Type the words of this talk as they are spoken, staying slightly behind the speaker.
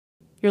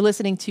You're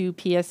listening to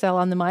PSL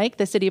on the Mic,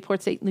 the City of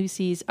Port St.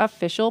 Lucie's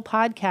official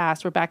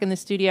podcast. We're back in the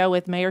studio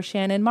with Mayor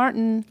Shannon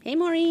Martin. Hey,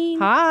 Maureen.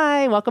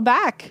 Hi, welcome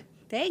back.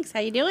 Thanks. How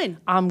you doing?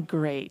 I'm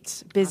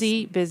great.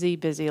 Busy,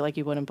 busy like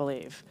you wouldn't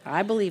believe.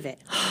 I believe it.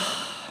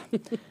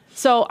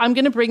 So I'm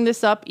going to bring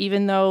this up,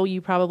 even though you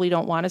probably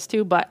don't want us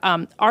to, but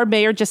our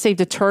mayor just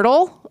saved a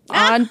turtle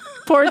on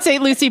Port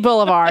St. Lucie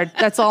Boulevard.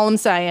 That's all I'm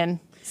saying.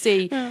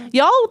 See,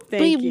 y'all,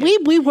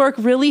 we work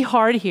really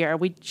hard here.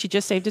 She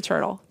just saved a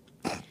turtle.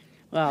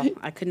 Well,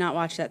 I could not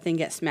watch that thing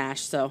get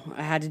smashed, so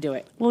I had to do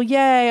it. Well,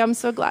 yay. I'm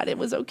so glad it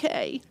was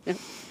okay.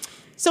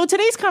 So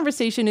today's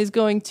conversation is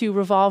going to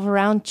revolve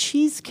around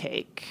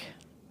cheesecake.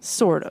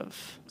 Sort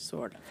of.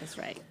 Sort of. That's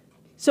right.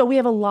 So we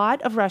have a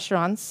lot of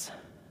restaurants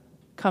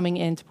coming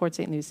into Port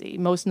St. Lucie.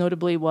 Most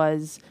notably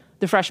was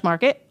the Fresh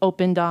Market,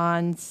 opened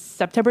on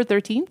September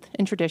 13th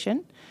in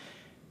Tradition.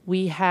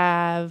 We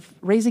have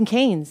Raising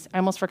Cane's. I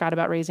almost forgot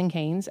about Raising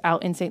Cane's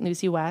out in St.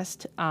 Lucie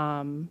West.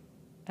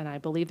 And I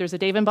believe there's a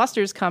Dave &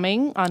 Buster's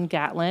coming on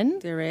Gatlin.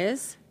 There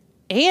is.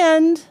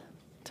 And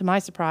to my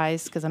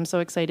surprise, because I'm so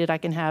excited, I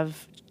can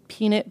have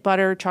peanut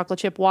butter chocolate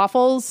chip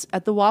waffles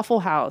at the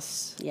Waffle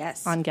House.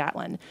 Yes. On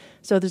Gatlin.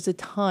 So there's a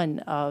ton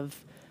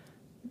of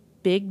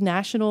big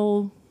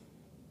national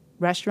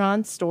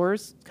restaurants,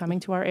 stores coming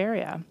to our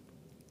area.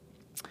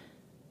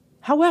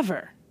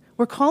 However,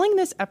 we're calling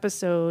this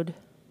episode,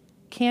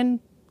 Can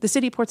the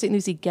City of Port St.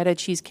 Lucie Get a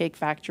Cheesecake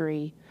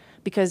Factory?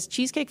 Because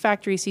Cheesecake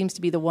Factory seems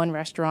to be the one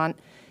restaurant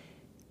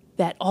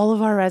that all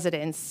of our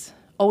residents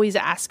always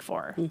ask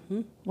for.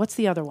 Mm-hmm. What's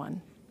the other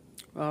one?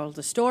 Well,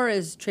 the store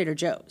is Trader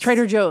Joe's.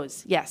 Trader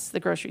Joe's, yes, the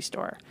grocery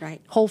store.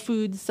 Right. Whole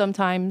Foods,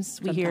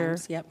 sometimes we hear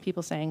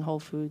people saying Whole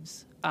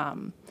Foods.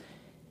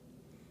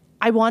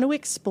 I want to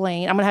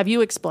explain, I'm going to have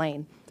you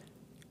explain,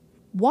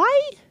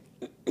 why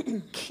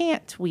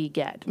can't we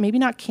get, maybe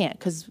not can't,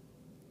 because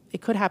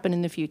it could happen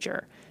in the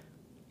future,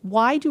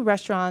 why do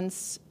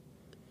restaurants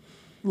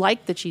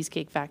like the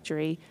Cheesecake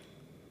Factory,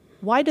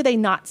 why do they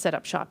not set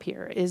up shop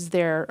here? Is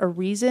there a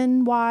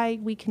reason why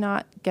we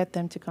cannot get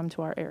them to come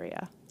to our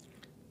area?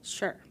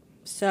 Sure.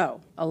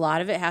 So a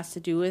lot of it has to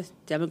do with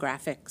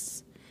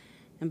demographics.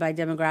 And by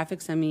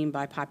demographics, I mean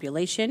by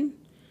population,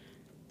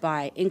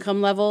 by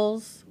income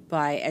levels,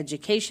 by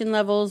education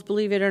levels,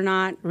 believe it or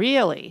not.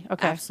 Really?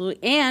 Okay.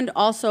 Absolutely. And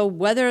also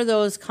whether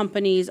those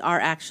companies are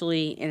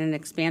actually in an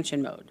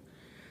expansion mode.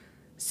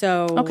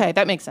 So okay,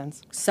 that makes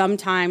sense.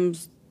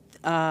 Sometimes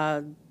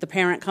the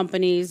parent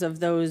companies of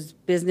those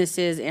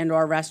businesses and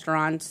or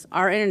restaurants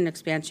are in an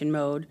expansion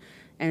mode,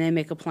 and they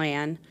make a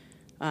plan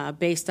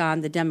based on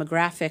the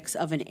demographics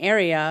of an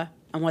area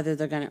and where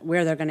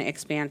they're going to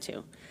expand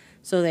to.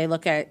 So they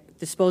look at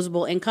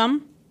disposable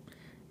income,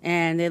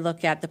 and they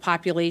look at the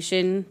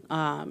population.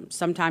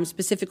 Sometimes,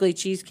 specifically,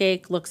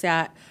 Cheesecake looks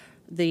at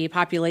the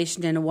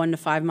population in a 1 to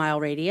 5 mile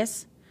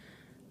radius.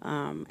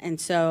 And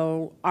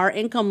so our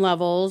income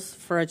levels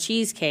for a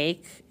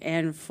cheesecake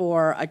and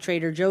for a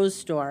Trader Joe's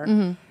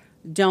store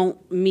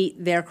don't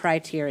meet their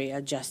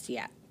criteria just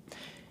yet.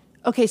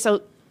 Okay,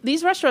 so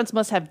these restaurants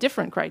must have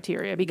different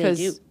criteria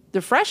because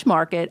the Fresh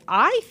Market,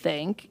 I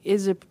think,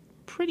 is a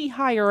pretty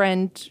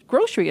higher-end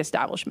grocery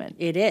establishment.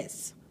 It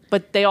is.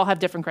 But they all have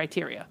different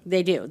criteria.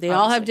 They do. They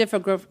all have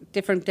different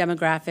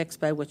demographics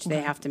by which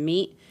they have to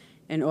meet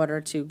in order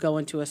to go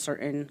into a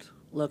certain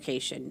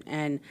location.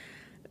 And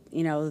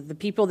you know, the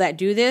people that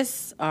do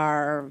this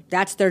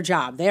that's their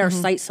job. They are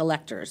site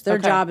selectors. Their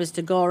job is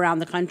to go around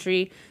the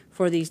country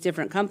for these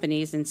different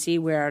companies and see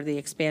where the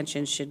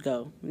expansion should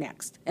go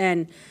next.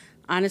 And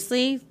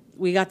honestly,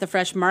 we got the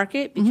Fresh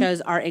Market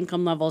because our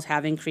income levels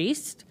have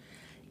increased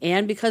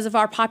and because of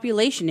our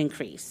population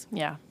increase.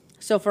 Yeah.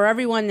 So for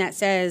everyone that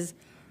says,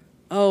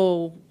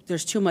 oh,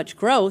 there's too much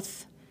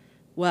growth,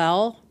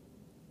 well,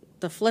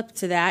 the flip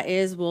to that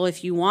is, well,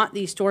 if you want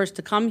these stores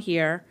to come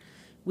here,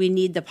 we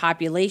need the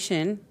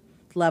population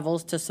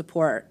levels to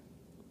support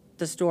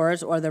the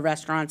stores or the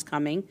restaurants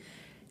coming.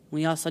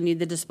 We also need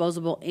the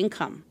disposable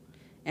income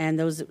and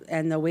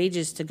the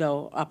wages to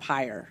go up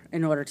higher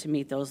in order to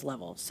meet those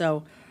levels.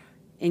 So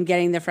in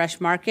getting the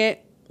Fresh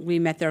Market, we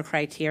met their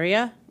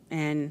criteria,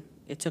 and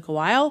it took a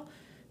while,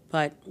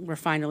 but we're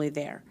finally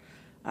there.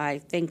 I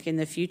think in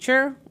the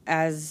future,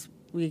 as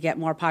we get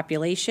more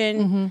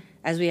population,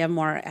 as we have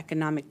more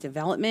economic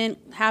development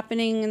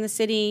happening in the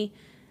city,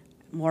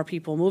 more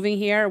people moving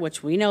here,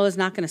 which we know is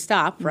not going to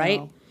stop,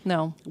 right?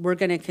 No. We're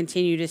going to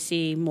continue to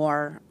see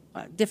more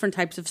different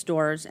types of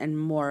stores and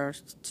more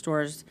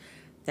stores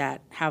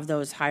that have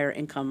those higher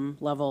income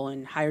level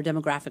and higher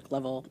demographic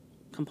level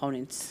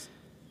components.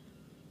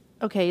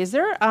 Okay, is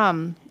there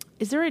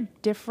a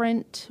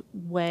different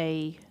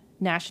way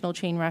national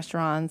chain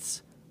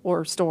restaurants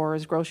or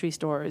stores, grocery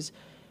stores,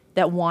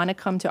 that want to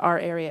come to our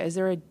area? Is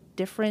there a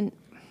different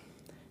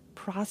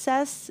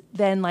process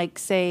than, like,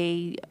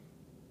 say,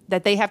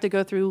 that they have to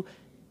go through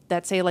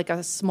that, say, like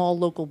a small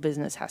local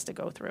business has to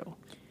go through?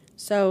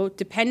 So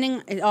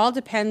it all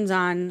depends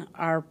on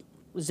our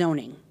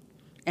zoning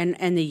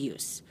and the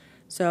use.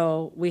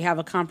 So we have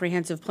a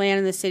comprehensive plan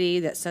in the city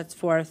that sets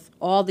forth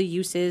all the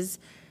uses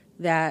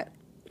that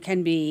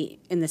can be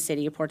in the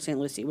city of Port St.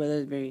 Lucie, whether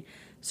it be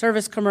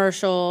service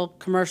commercial,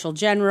 commercial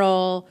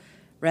general,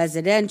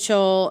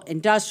 residential,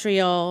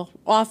 industrial,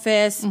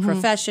 office,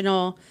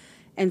 professional.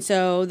 And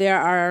so there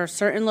are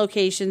certain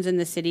locations in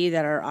the city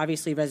that are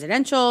obviously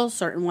residential,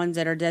 certain ones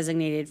that are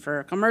designated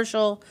for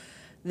commercial.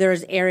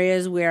 There's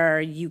areas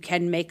where you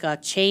can make a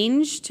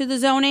change to the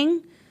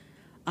zoning.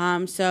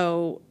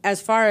 So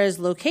as far as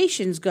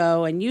locations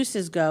go and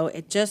uses go,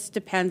 it just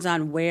depends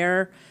on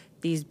where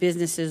these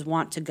businesses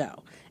want to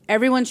go.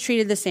 Everyone's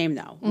treated the same,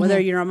 though. Whether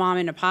you're a mom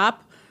and a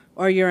pop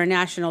or you're a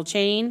national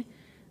chain,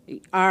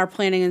 our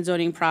planning and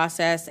zoning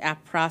process,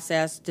 app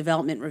process,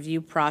 development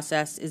review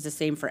process is the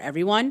same for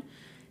everyone.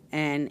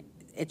 And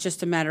it's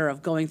just a matter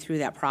of going through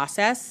that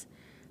process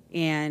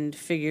and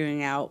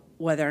figuring out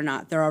whether or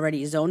not they're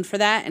already zoned for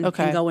that and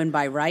can go in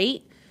by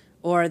right,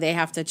 or they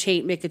have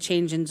to make a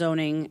change in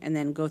zoning and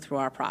then go through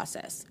our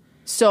process.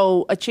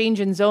 So a change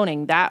in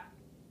zoning, that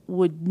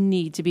would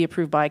need to be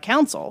approved by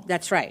council.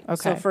 That's right. Okay.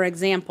 So, for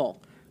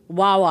example,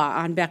 Wawa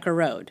on Becker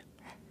Road,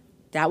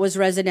 that was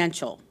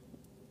residential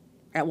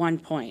at one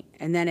point,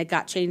 and then it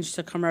got changed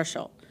to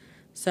commercial.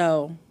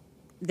 So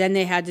then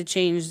they had to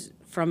change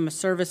from a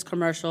service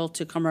commercial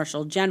to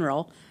commercial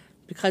general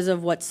because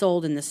of what's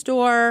sold in the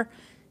store,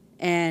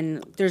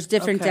 and there's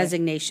different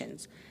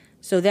designations.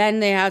 So then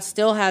they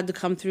still had to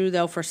come through,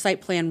 though, for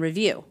site plan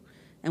review,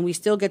 and we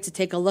still get to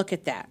take a look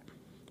at that.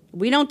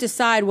 We don't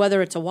decide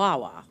whether it's a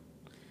Wawa.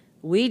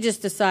 We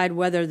just decide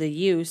whether the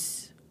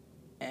use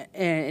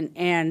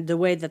and the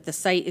way that the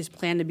site is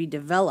planned to be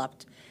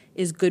developed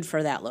is good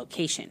for that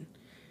location.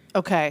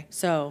 Okay.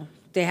 So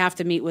they have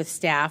to meet with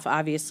staff,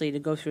 obviously, to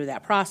go through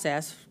that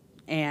process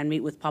and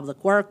meet with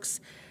Public Works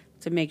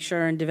to make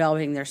sure in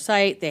developing their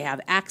site they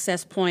have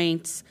access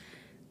points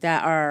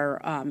that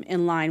are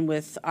in line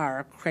with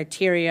our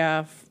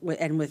criteria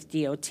and with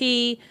DOT.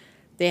 They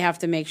have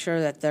to make sure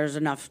that there's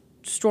enough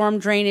storm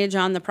drainage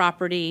on the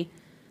property.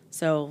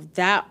 So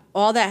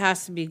all that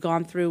has to be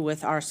gone through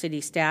with our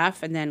city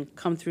staff and then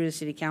come through the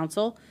city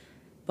council.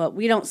 But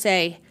we don't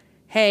say,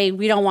 hey,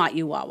 we don't want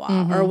you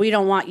Wawa, or we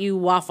don't want you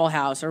Waffle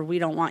House, or we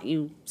don't want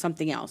you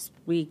something else.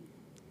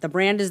 The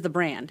brand is the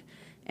brand,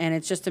 and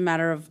it's just a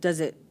matter of does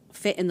it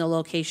fit in the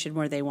location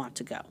where they want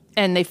to go.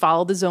 And they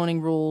follow the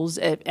zoning rules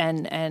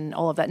and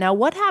all of that. Now,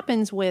 what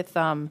happens with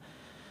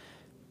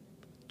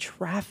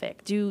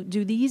traffic? Do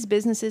these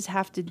businesses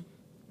have to,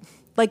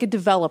 like a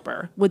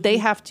developer, would they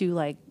have to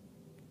like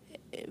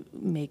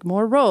make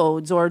more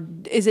roads, or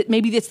is it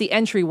maybe it's the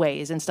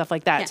entryways and stuff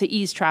like that to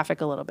ease traffic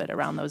a little bit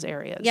around those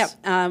areas?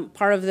 Yep.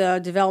 Part of the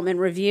development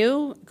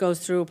review goes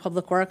through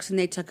Public Works, and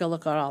they took a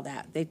look at all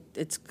that.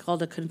 It's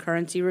called a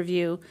concurrency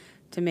review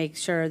to make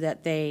sure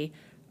that they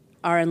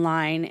are in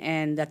line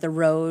and that the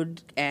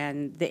road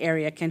and the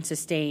area can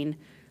sustain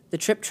the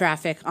trip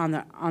traffic on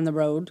the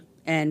road,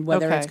 and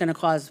whether it's going to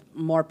cause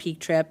more peak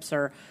trips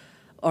or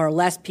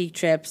less peak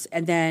trips.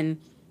 And then,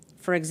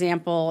 for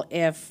example,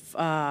 if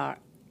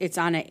it's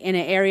in an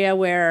area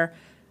where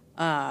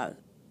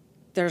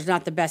there's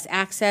not the best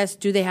access,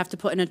 do they have to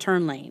put in a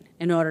turn lane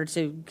in order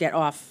to get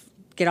off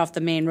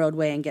the main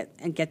roadway and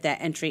get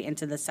that entry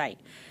into the site?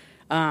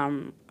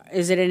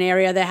 Is it an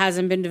area that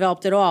hasn't been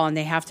developed at all and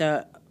they have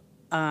to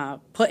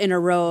put in a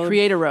road,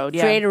 create a road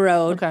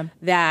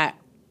that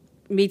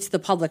meets the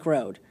public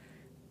road?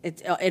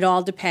 It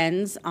all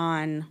depends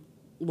on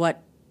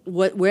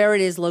where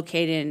it is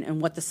located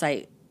and what the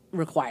site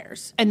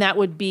requires. And that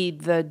would be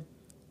the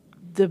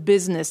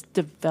business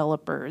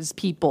developers,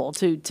 people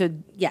to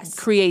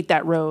create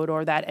that road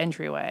or that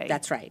entryway.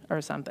 That's right.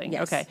 Or something.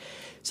 Yes. Okay.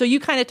 So you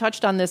kind of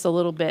touched on this a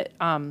little bit.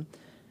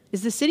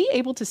 Is the city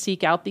able to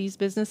seek out these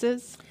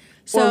businesses?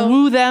 Or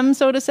woo them,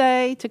 so to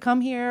say, to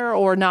come here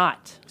or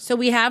not? So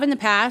we have in the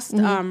past,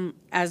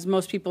 as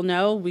most people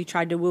know, we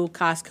tried to woo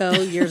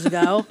Costco years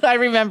ago. I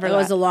remember that. It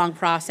was a long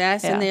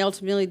process, and they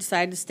ultimately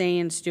decided to stay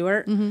in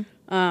Stewart.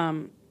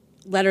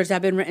 Letters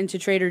have been written to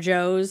Trader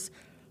Joe's.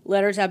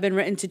 Letters have been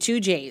written to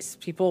 2J's.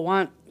 People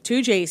want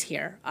 2J's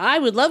here. I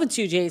would love a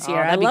 2J's here.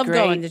 I love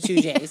going to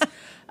 2J's.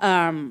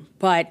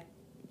 But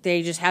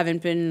they just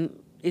haven't been,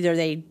 either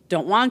they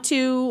don't want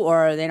to,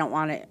 or they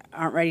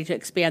aren't ready to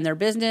expand their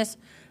business.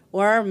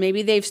 Or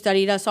maybe they've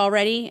studied us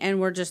already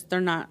and they're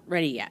not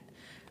ready yet.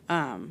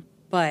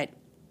 But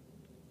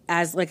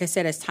like I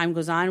said, as time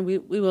goes on, we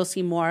will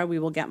see more, we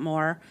will get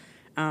more.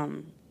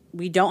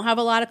 We don't have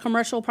a lot of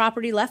commercial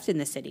property left in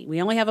the city.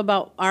 We only have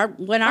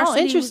when our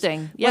city was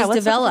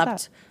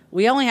developed,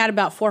 we only had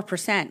about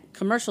 4%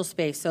 commercial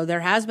space. So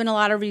there has been a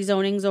lot of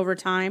rezonings over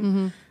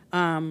time.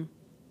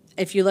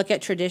 If you look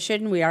at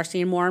tradition, we are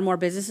seeing more and more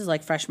businesses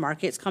like fresh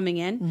markets coming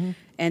in.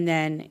 And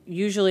then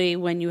usually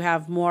when you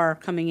have more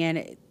coming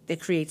in, it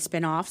creates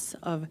spin-offs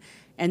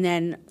and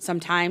then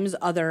sometimes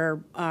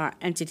other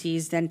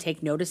entities then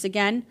take notice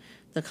again.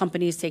 The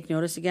companies take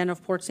notice again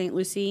of Port St.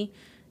 Lucie.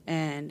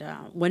 And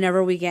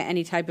whenever we get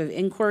any type of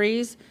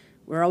inquiries,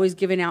 we're always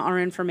giving out our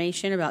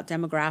information about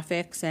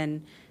demographics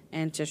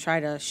and to try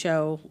to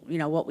show,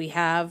 what we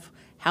have,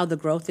 how the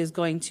growth is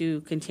going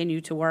to continue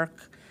to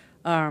work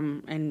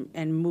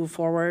and move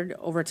forward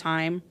over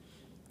time.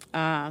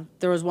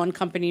 There was one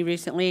company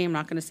recently, I'm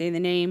not going to say the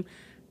name,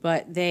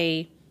 but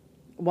they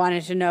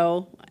wanted to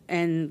know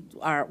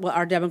what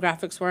our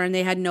demographics were, and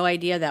they had no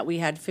idea that we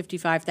had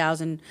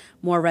 55,000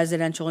 more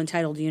residential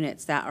entitled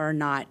units that are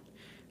not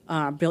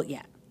built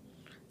yet.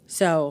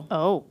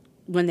 So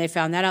when they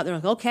found that out, they're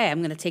like, okay, I'm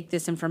going to take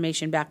this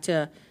information back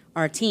to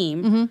our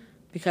team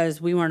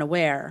because we weren't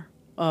aware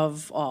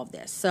of all of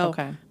this. So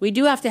we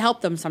do have to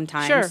help them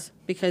sometimes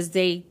because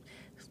a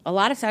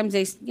lot of times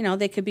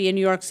they could be in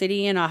New York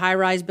City in a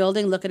high-rise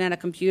building looking at a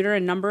computer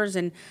and numbers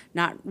and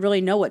not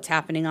really know what's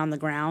happening on the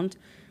ground.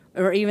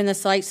 Or even the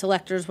site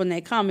selectors, when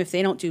they come, if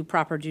they don't do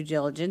proper due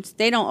diligence,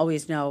 they don't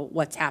always know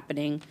what's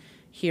happening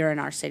here in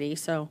our city.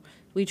 So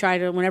we try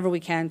to, whenever we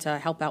can, to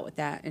help out with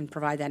that and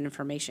provide that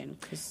information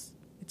because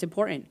it's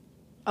important.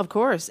 Of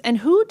course. And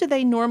who do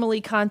they normally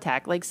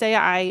contact? Like, say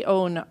I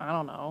own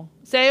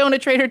a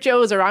Trader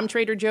Joe's or I'm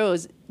Trader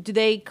Joe's. Do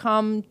they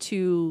come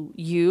to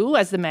you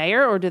as the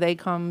mayor or do they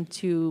come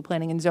to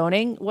planning and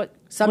zoning?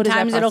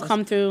 Sometimes it'll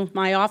come through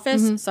my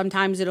office.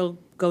 Sometimes it'll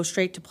go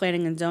straight to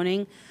planning and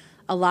zoning.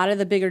 A lot of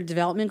the bigger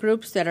development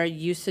groups that are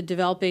used to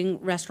developing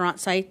restaurant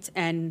sites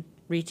and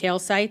retail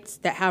sites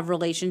that have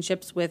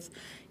relationships with,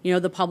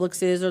 the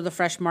Publixes or the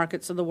Fresh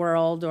Markets of the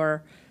world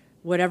or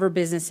whatever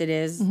business it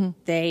is,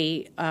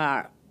 they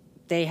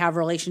have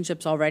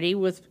relationships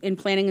already in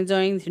planning and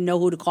zoning to know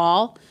who to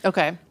call.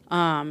 Okay.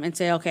 And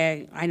say,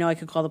 okay, I know I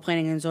could call the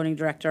planning and zoning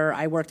director.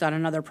 I worked on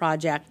another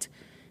project,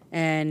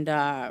 and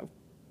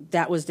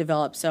that was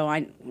developed. So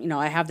I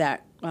have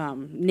that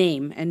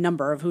name and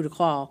number of who to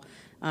call.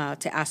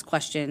 To ask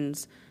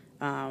questions,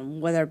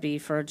 whether it be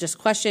for just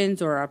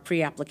questions or a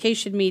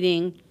pre-application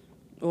meeting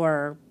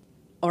or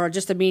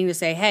just a meeting to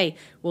say, hey,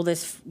 will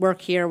this work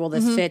here? Will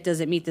this fit?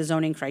 Does it meet the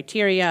zoning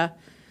criteria?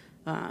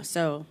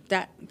 So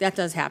that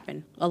does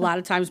happen. A lot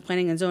of times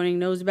planning and zoning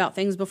knows about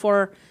things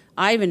before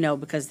I even know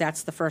because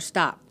that's the first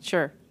stop.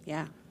 Sure.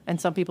 Yeah.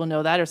 And some people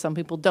know that or some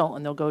people don't,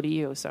 and they'll go to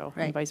you,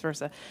 and vice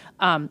versa.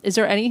 Is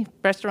there any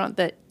restaurant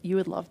that you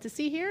would love to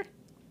see here?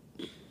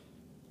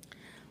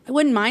 I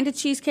wouldn't mind a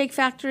Cheesecake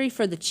Factory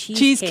for the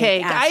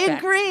cheesecake aspect. I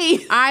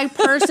agree. I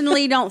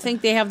personally don't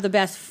think they have the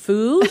best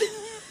food.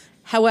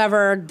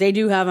 However, they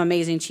do have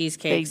amazing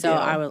cheesecake, so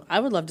I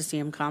would love to see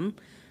them come.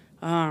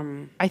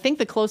 I think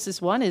the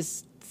closest one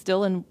is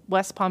still in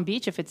West Palm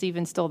Beach, if it's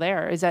even still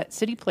there. Is that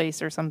City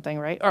Place or something,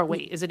 right? Or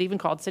wait, is it even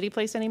called City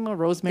Place anymore?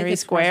 Rosemary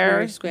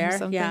Square?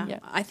 Yeah.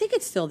 I think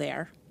it's still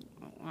there.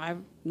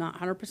 I'm not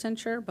 100%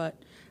 sure, but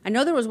I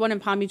know there was one in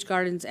Palm Beach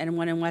Gardens and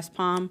one in West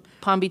Palm.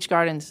 Palm Beach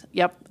Gardens.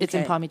 Yep, it's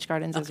in Palm Beach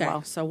Gardens as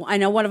well. So I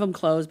know one of them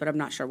closed, but I'm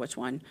not sure which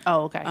one.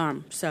 Oh, okay.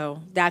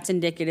 So that's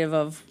indicative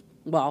of,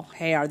 well,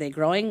 hey, are they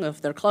growing?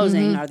 If they're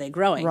closing, are they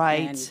growing?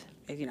 Right.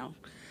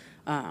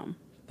 And,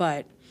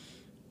 but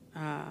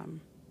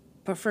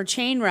for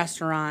chain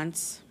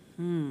restaurants,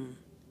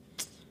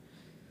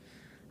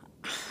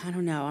 I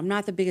don't know. I'm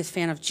not the biggest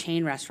fan of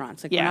chain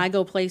restaurants. Like when I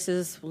go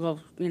places,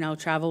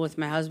 travel with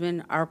my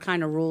husband, our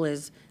kind of rule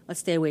is let's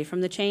stay away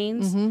from the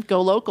chains.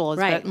 Go local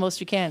as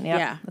most you can. Yep.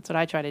 Yeah. That's what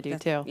I try to do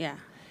too. Yeah.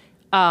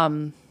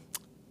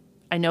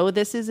 I know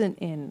this isn't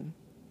in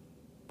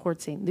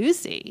Port St.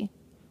 Lucie,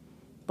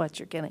 but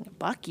you're getting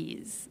a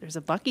Buc-ee's. There's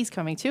a Buc-ee's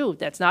coming too.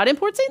 That's not in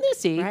Port St.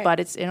 Lucie, but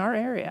it's in our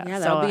area. Yeah,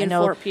 that'll be in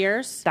Fort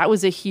Pierce. That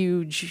was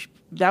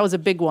a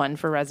big one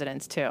for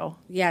residents too.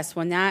 Yes,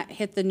 when that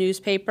hit the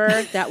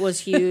newspaper, that was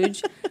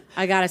huge.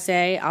 I gotta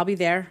say, I'll be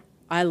there.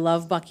 I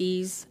love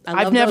Buc-ee's.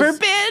 I've never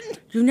been.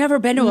 You've never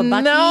been to a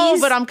Buc-ee's? No,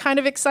 but I'm kind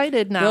of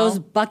excited now. Those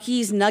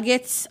Buc-ee's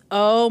nuggets,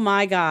 oh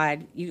my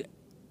God.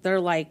 They're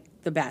like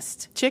the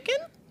best. Chicken?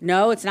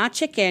 No, it's not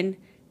chicken.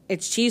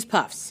 It's cheese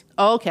puffs.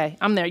 Oh, okay.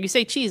 I'm there. You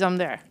say cheese, I'm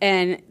there.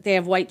 And they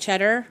have white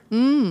cheddar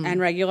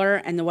and regular,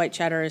 and the white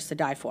cheddar is to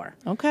die for.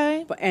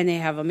 Okay. And they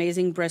have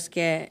amazing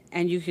brisket,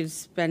 and you could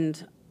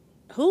spend...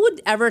 Who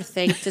would ever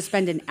think to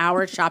spend an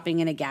hour shopping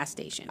in a gas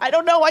station? I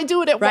don't know. I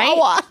do it at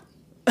Wawa.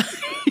 You do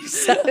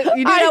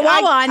it at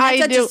Wawa, and that's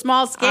such a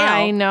small scale.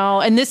 I know.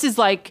 And this is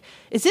like...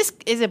 Is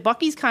it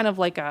Buc-ee's kind of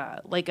like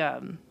a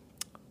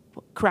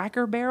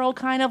Cracker Barrel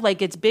kind of?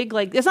 Like it's big,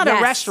 like it's not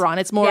a restaurant.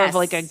 It's more of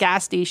like a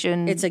gas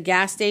station. It's a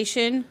gas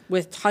station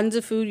with tons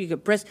of food. You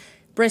get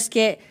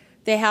brisket.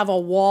 They have a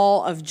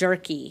wall of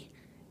jerky.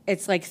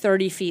 It's like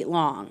 30 feet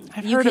long.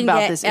 I've heard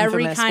about this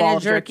every infamous kind wall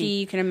of jerky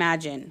you can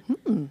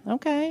imagine.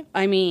 Okay.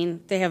 I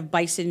mean, they have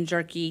bison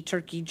jerky,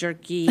 turkey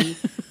jerky,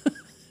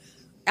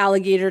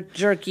 alligator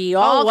jerky,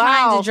 all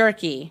kinds of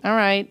jerky. All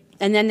right.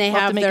 And then they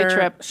have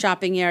their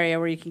shopping area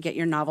where you can get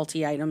your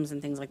novelty items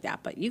and things like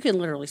that. But you can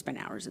literally spend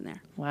hours in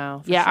there.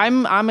 Wow. Yeah,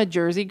 sure. I'm a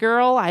Jersey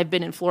girl. I've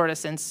been in Florida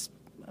since,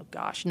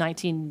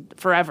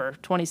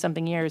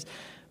 20-something years.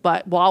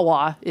 But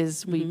Wawa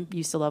is, we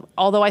used to love.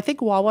 Although I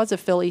think Wawa's a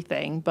Philly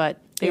thing, but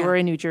they were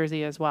in New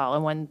Jersey as well.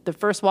 And when the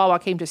first Wawa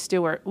came to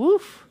Stewart,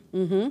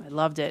 I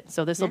loved it.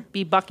 So this will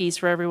be Buc-ee's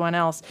for everyone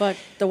else. But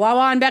the Wawa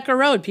on Becker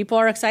Road, people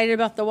are excited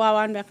about the Wawa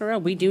on Becker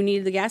Road. We do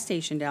need the gas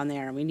station down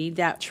there, and we need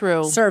that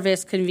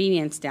service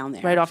convenience down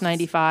there. Right off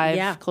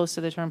 95, close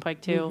to the Turnpike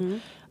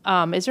too.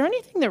 Is there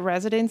anything that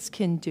residents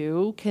can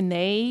do? Can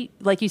they,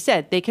 like you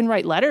said, they can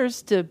write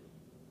letters to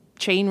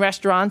chain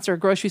restaurants or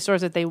grocery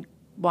stores that they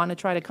want to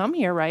try to come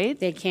here, right?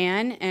 They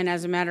can, and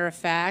as a matter of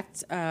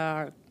fact,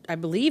 I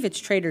believe it's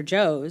Trader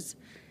Joe's,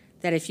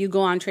 that if you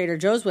go on Trader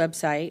Joe's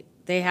website,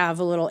 they have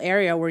a little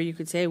area where you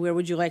could say, where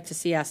would you like to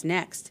see us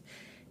next?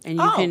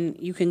 And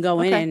you can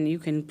go in and you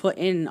can put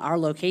in our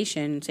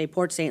location, say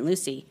Port St.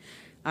 Lucie.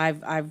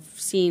 I've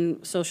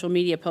seen social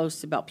media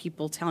posts about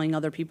people telling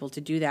other people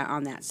to do that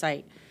on that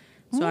site.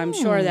 So I'm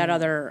sure that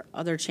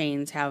other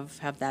chains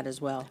have that as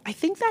well. I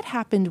think that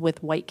happened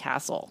with White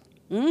Castle.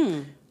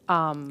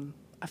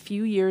 A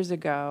few years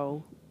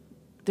ago.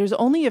 There's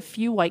only a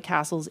few White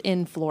Castles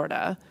in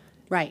Florida.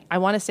 Right. I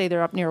want to say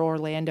they're up near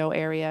Orlando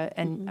area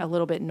and a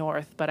little bit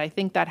north, but I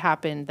think that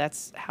happened.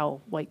 That's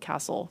how White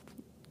Castle.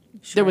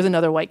 Sure. There was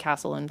another White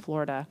Castle in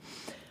Florida.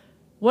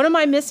 What am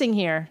I missing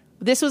here?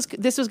 This was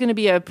going to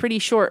be a pretty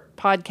short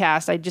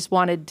podcast. I just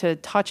wanted to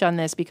touch on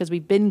this because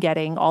we've been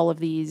getting all of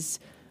these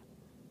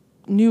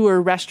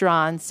newer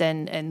restaurants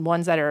and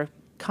ones that are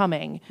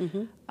coming,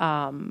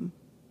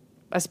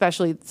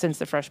 especially since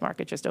the Fresh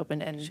Market just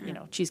opened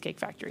and, Cheesecake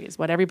Factory is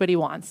what everybody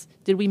wants.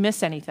 Did we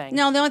miss anything?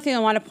 No, the only thing I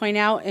want to point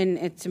out, and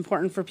it's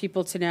important for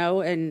people to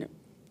know, and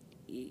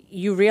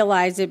you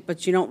realize it,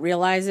 but you don't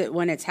realize it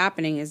when it's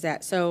happening, is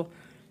that so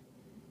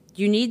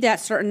you need that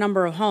certain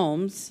number of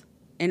homes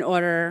in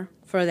order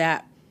for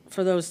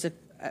those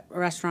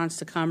restaurants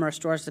to come or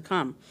stores to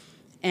come.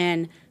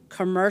 And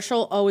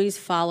commercial always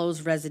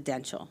follows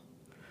residential.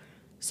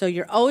 So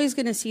you're always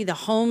going to see the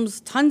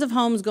homes, tons of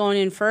homes going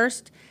in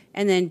first,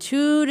 and then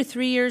 2 to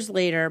 3 years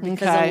later,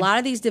 because a lot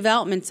of these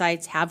development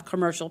sites have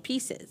commercial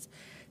pieces.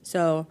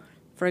 So,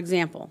 for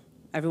example,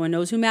 everyone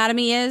knows who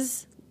Mattamy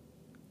is.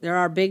 They're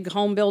our big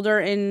home builder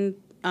in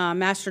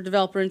master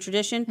developer in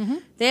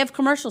tradition. They have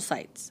commercial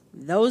sites.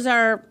 Those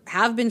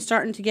have been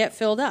starting to get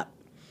filled up.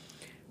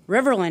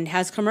 Riverland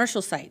has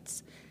commercial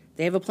sites.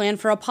 They have a plan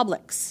for a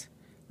Publix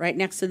right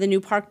next to the new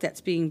park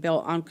that's being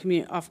built on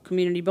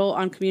Community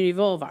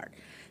Boulevard.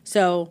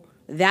 So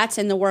that's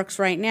in the works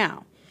right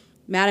now.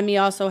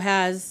 Mattamy also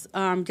has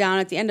down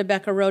at the end of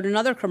Becker Road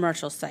another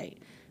commercial site.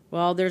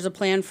 Well, there's a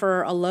plan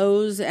for a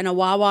Lowe's and a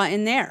Wawa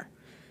in there.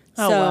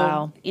 Oh,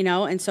 wow.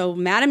 And so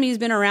Mattamy's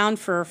been around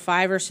for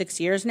 5 or 6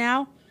 years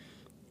now.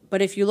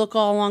 But if you look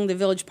all along the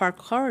Village Park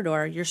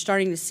corridor, you're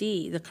starting to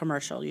see the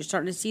commercial. You're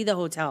starting to see the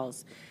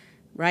hotels,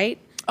 right?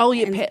 Oh,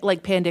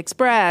 like Panda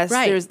Express.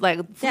 Right. There's like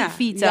Fleet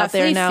Feet's out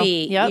there Fleet now.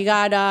 Feet. Yep. You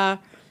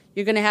got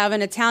you're going to have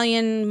an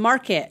Italian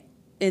market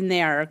in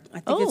there. I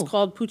think it's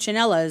called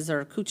Puccinella's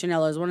or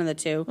Cucinella's, one of the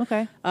two.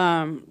 Okay.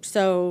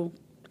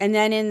 And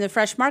then in the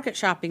Fresh Market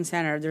Shopping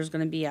Center, there's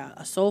going to be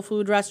a soul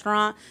food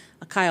restaurant,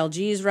 a Kyle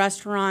G's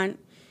restaurant.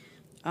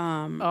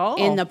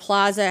 In the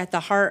plaza at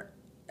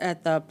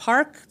the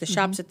park, the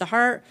shops at the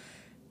Heart,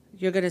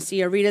 you're going to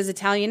see a Rita's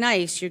Italian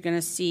Ice. You're going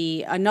to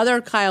see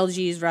another Kyle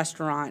G's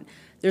restaurant.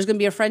 There's going to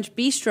be a French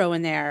bistro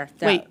in there.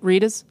 Wait,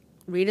 Rita's?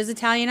 Rita's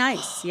Italian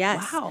Ice,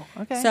 yes. Wow,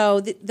 okay. So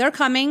they're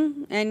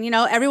coming, and,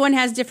 everyone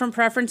has different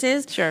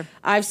preferences. Sure.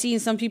 I've seen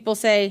some people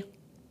say,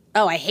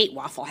 oh, I hate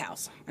Waffle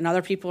House. And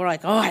other people are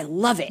like, oh, I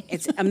love it.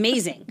 It's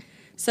amazing.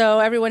 So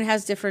everyone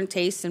has different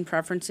tastes and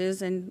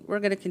preferences, and we're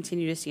going to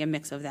continue to see a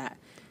mix of that.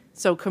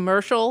 So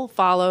commercial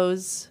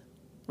follows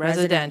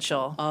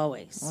residential.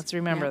 Always. Let's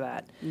remember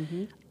that.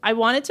 I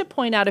wanted to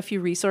point out a few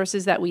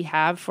resources that we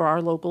have for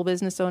our local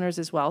business owners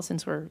as well,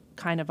 since we're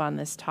kind of on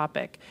this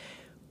topic.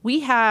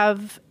 We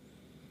have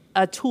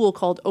a tool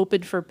called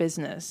Open for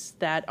Business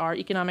that our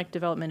Economic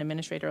Development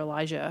Administrator,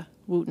 Elijah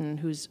Wooten,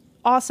 who's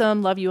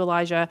awesome, love you,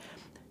 Elijah.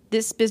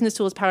 This business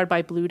tool is powered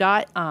by Blue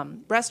Dot.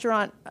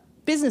 Restaurant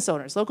business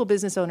owners, local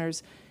business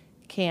owners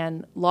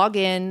can log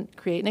in,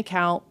 create an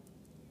account,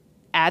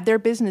 add their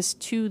business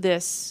to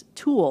this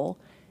tool,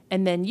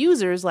 and then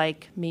users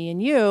like me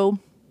and you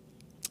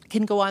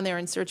can go on there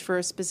and search for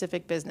a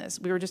specific business.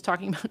 We were just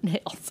talking about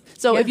nails.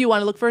 So if you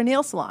want to look for a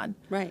nail salon,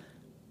 right,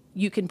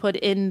 you can put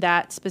in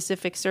that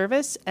specific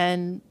service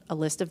and a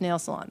list of nail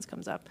salons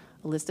comes up.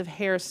 A list of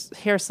hair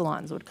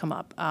salons would come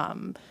up.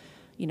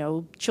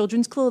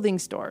 Children's clothing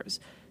stores.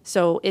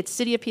 So it's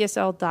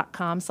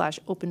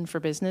cityofpsl.com/open for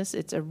business.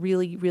 It's a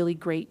really, really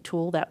great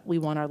tool that we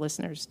want our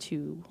listeners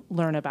to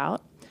learn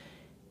about.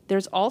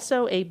 There's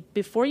also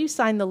before you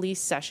sign the lease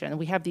session,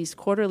 we have these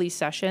quarterly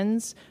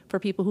sessions for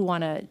people who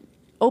want to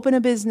open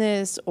a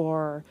business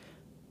or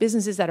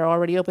businesses that are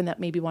already open that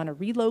maybe want to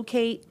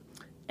relocate.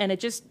 And it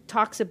just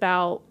talks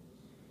about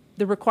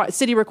the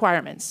city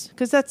requirements,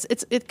 because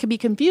it can be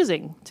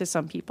confusing to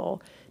some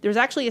people. There's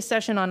actually a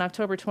session on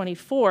October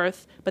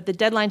 24th, but the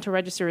deadline to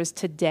register is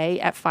today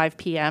at 5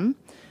 p.m.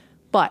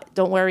 But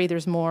don't worry,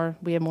 there's more.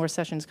 We have more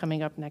sessions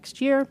coming up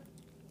next year.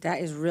 That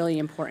is really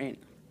important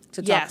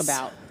to talk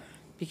about,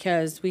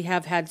 because we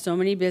have had so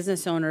many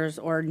business owners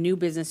or new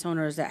business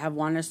owners that have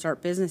wanted to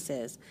start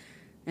businesses,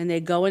 and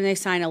they go and they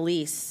sign a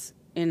lease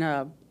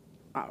and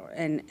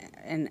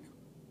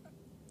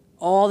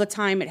all the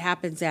time it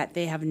happens that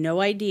they have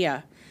no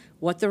idea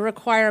what the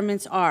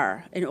requirements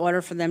are in order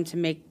for them to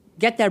make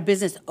get their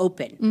business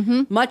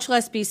open, much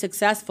less be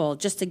successful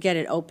just to get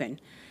it open.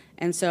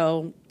 And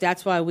so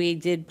that's why we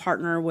did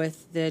partner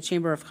with the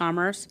Chamber of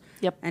Commerce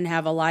and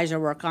have Elijah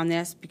work on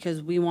this,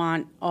 because we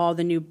want all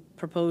the new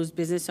proposed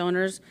business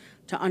owners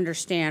to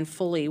understand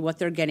fully what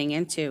they're getting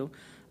into.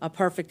 A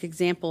perfect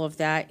example of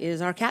that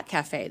is our Cat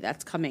Cafe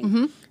that's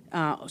coming.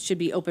 Should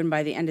be open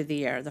by the end of the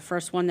year, the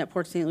first one that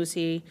Port St.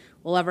 Lucie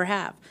will ever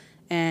have.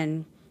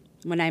 And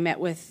when I met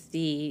with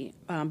the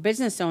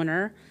business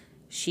owner,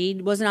 she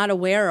was not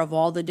aware of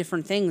all the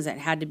different things that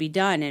had to be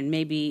done,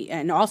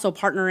 and also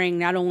partnering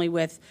not only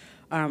with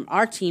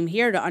our team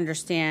here to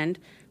understand,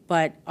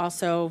 but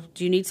also,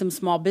 do you need some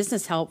small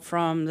business help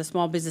from the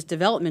Small Business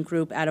Development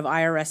Group out of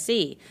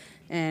IRSC?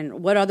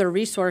 And what other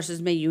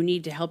resources may you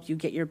need to help you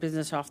get your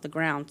business off the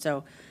ground?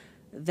 So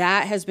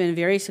that has been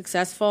very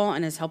successful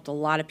and has helped a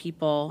lot of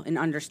people in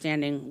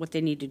understanding what they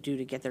need to do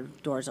to get their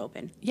doors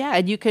open. Yeah,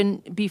 and you can,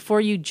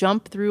 before you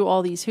jump through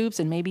all these hoops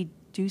and maybe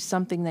do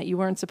something that you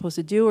weren't supposed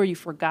to do or you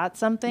forgot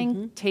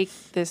something, take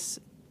this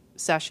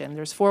session.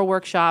 There's 4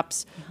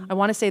 workshops. I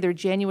want to say they're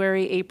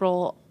January,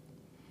 April,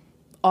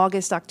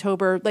 August,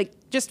 October, like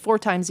just 4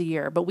 times a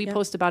year. But we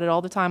post about it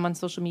all the time on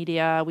social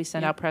media. We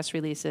send out press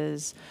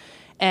releases.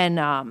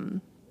 And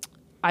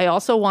I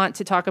also want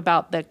to talk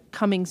about the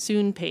coming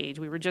soon page.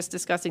 We were just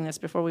discussing this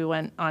before we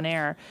went on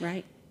air.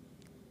 Right.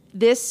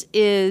 It's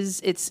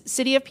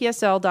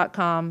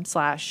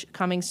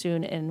cityofpsl.com/coming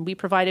soon, and we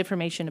provide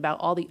information about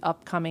all the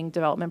upcoming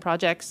development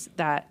projects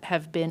that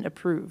have been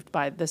approved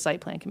by the site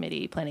plan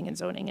committee, planning and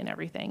zoning and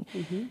everything.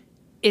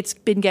 It's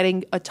been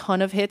getting a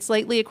ton of hits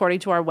lately, according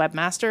to our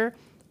webmaster,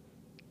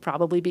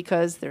 probably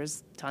because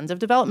there's tons of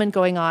development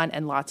going on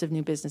and lots of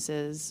new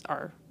businesses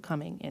are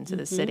coming into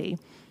the city.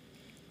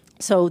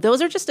 So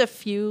those are just a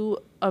few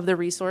of the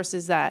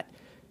resources that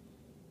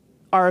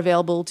are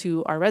available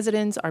to our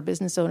residents, our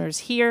business owners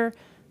here.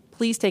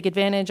 Please take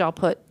advantage. I'll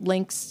put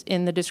links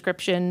in the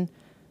description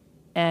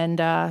and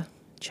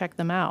check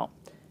them out.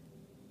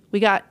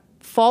 We got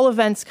fall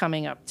events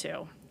coming up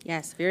too.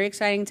 Yes, very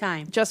exciting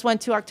time. Just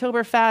went to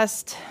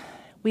Oktoberfest.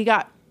 We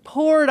got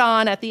poured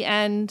on at the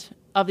end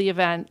of the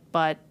event,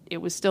 but it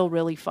was still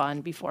really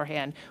fun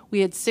beforehand.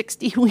 We had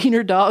 60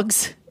 wiener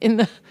dogs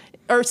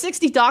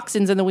 60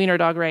 dachshunds in the wiener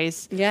dog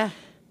race. Yeah.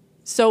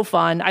 So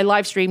fun. I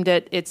live streamed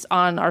it. It's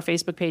on our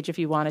Facebook page if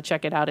you want to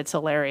check it out. It's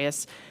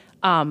hilarious.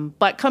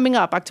 But coming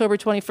up, October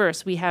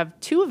 21st, we have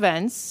 2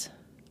 events.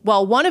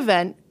 Well, one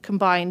event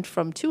combined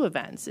from 2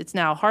 events. It's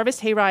now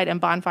Harvest Hayride and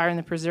Bonfire in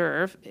the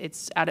Preserve.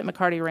 It's out at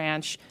McCarty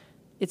Ranch.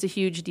 It's a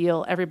huge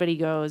deal. Everybody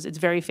goes. It's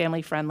very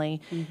family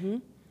friendly.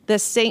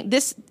 This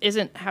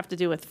isn't have to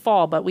do with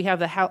fall, but we have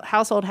the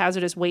Household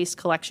Hazardous Waste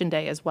Collection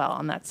Day as well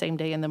on that same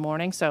day in the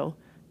morning. So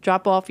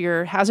drop off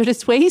your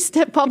hazardous waste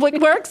at Public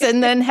Works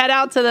and then head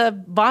out to the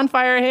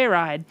Bonfire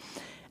Hayride.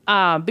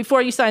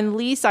 Before you sign the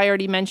lease, I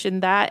already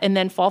mentioned that. And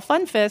then Fall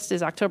Fun Fest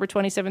is October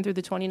 27th through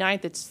the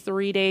 29th. It's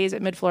 3 days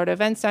at Mid-Florida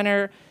Event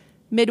Center,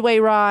 midway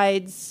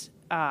rides,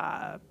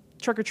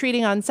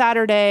 trick-or-treating on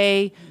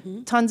Saturday,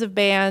 tons of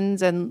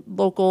bands and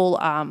local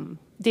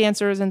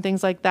dancers and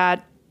things like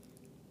that.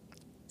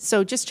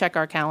 So just check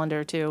our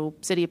calendar too,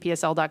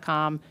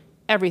 cityofpsl.com.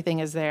 Everything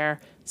is there.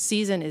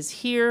 Season is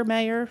here,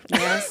 Mayor.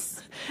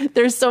 Yes.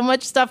 There's so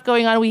much stuff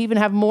going on. We even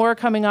have more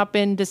coming up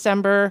in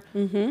December.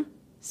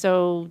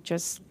 So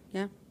just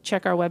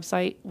check our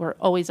website. We're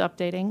always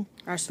updating.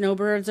 Our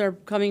snowbirds are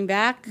coming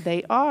back.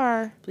 They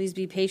are. Please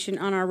be patient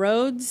on our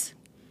roads.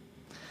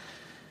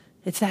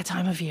 It's that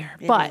time of year.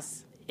 It but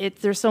is.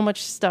 there's so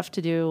much stuff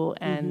to do,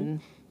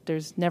 and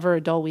there's never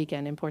a dull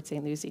weekend in Port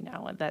St. Lucie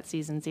now. That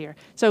season's here.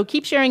 So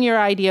keep sharing your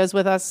ideas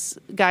with us,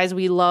 guys.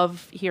 We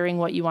love hearing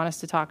what you want us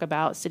to talk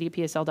about.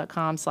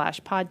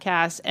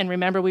 cityofpsl.com/podcast. And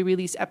remember, we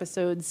release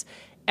episodes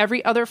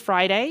every other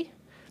Friday.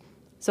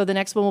 So the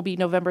next one will be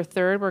November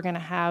 3rd. We're going to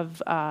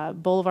have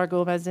Bolivar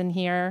Gomez in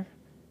here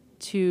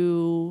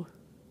to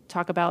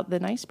talk about the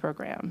NICE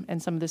program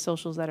and some of the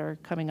socials that are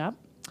coming up.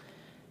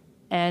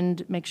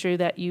 And make sure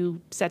that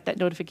you set that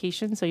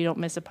notification so you don't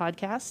miss a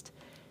podcast.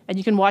 And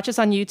you can watch us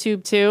on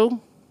YouTube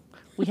too.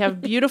 We have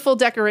beautiful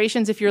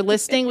decorations. If you're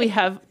listening, we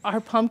have our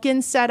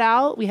pumpkins set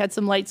out. We had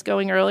some lights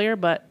going earlier,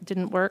 but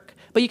didn't work.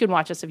 But you can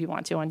watch us if you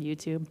want to on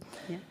YouTube.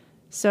 Yeah.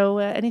 So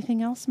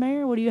anything else,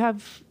 Mayor? What do you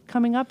have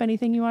coming up?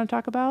 Anything you want to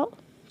talk about?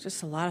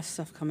 Just a lot of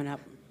stuff coming up.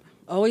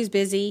 Always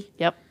busy.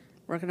 Yep.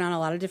 Working on a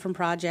lot of different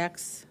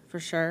projects, for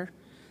sure.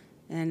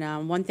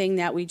 And one thing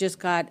that we just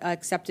got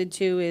accepted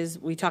to is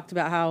we talked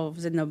about how it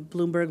was in the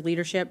Bloomberg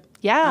leadership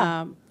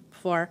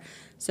before.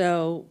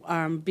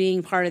 So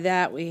being part of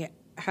that, we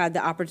had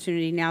the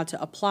opportunity now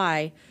to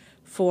apply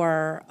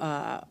for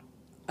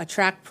a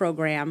track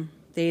program.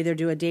 They either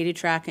do a data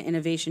track, an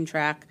innovation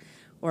track,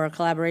 or a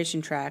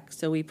collaboration track.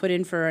 So we put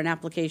in for an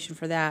application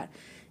for that,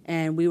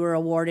 and we were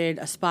awarded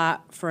a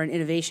spot for an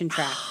innovation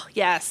track.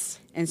 Yes.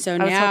 And so I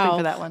was hoping now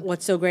for that one.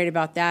 What's so great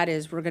about that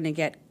is we're going to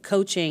get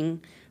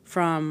coaching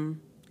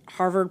from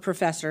Harvard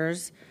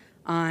professors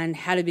on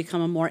how to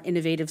become a more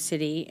innovative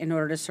city in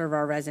order to serve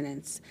our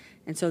residents.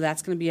 And so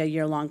that's going to be a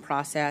year-long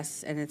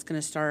process, and it's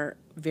going to start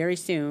very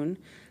soon.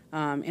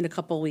 in a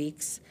couple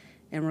weeks.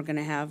 And we're going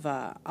to have,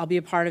 I'll be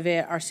a part of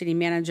it, our city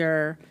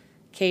manager,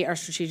 Kate, our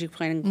strategic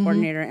planning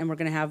coordinator, and we're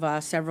going to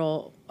have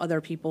several other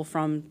people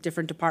from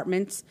different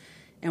departments.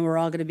 And we're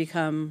all going to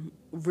become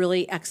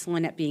really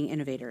excellent at being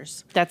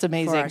innovators. That's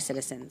amazing. For our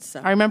citizens.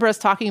 So. I remember us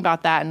talking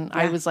about that, and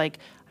I was like,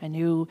 I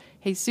knew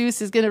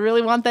Jesus is going to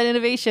really want that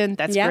innovation.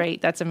 That's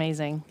great. That's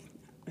amazing.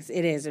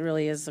 It is. It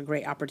really is a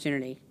great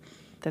opportunity.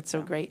 That's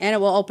so great. And it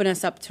will open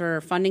us up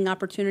to funding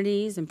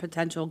opportunities and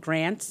potential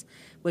grants,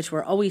 which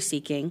we're always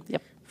seeking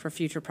for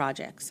future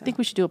projects. So. I think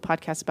we should do a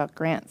podcast about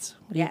grants.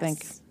 What do you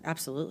think?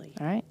 Absolutely.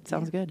 All right.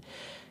 Sounds good.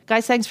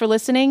 Guys, thanks for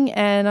listening.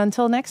 And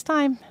until next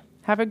time,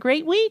 have a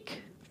great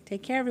week.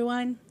 Take care,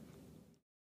 everyone.